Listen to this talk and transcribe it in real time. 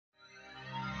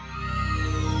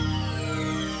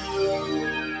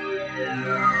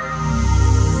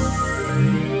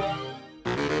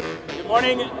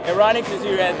morning. Euronics is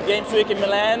here at Gamesweek in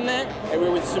Milan, and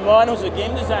we're with Simone, who's a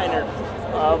game designer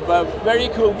of a very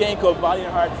cool game called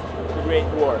Valiant Hearts: The Great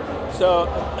War. So,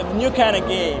 a new kind of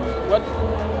game.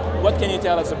 What can you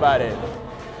tell us about it?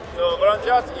 So, Valiant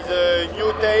Hearts is a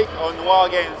new take on war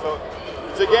games. So,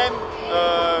 it's a game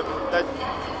that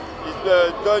is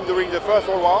done during the First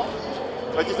World War,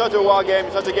 but it's not a war game.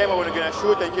 It's not a game where we're going to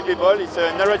shoot and kill people. It's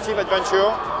a narrative adventure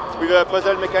with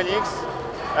puzzle mechanics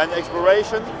and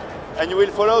exploration, and you will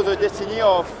follow the destiny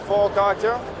of 4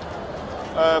 characters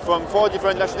from 4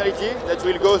 different nationalities that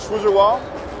will go through the war,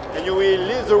 and you will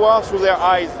live the war through their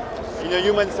eyes in a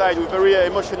human side with very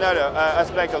emotional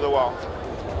aspect of the war.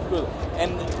 Cool.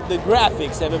 And the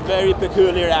graphics have a very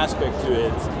peculiar aspect to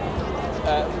it.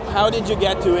 How did you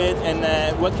get to it,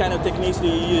 and what kind of techniques do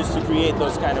you use to create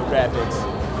those kind of graphics?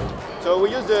 So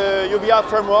we use the Ubisoft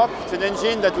framework. It's an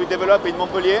engine that we developed in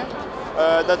Montpellier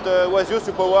that was used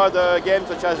to power the games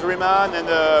such as Rayman and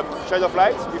Shadow of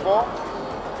Light before.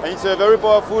 And it's a very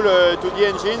powerful 2D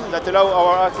engine that allows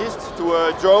our artists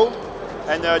to draw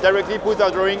and directly put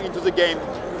their drawing into the game.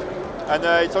 And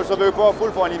it's also very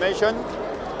powerful for animation.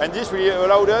 And this really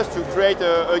allowed us to create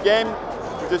a game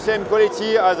with the same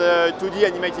quality as a 2D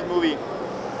animated movie.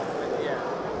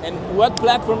 And what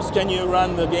platforms can you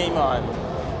run the game on?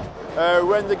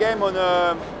 Run the game on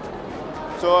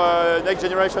next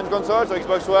generation consoles, so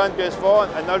Xbox One,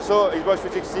 PS4, and also Xbox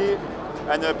 360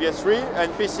 and PS3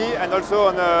 and PC, and also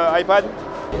on iPad.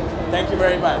 Thank you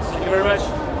very much. Thank you very much.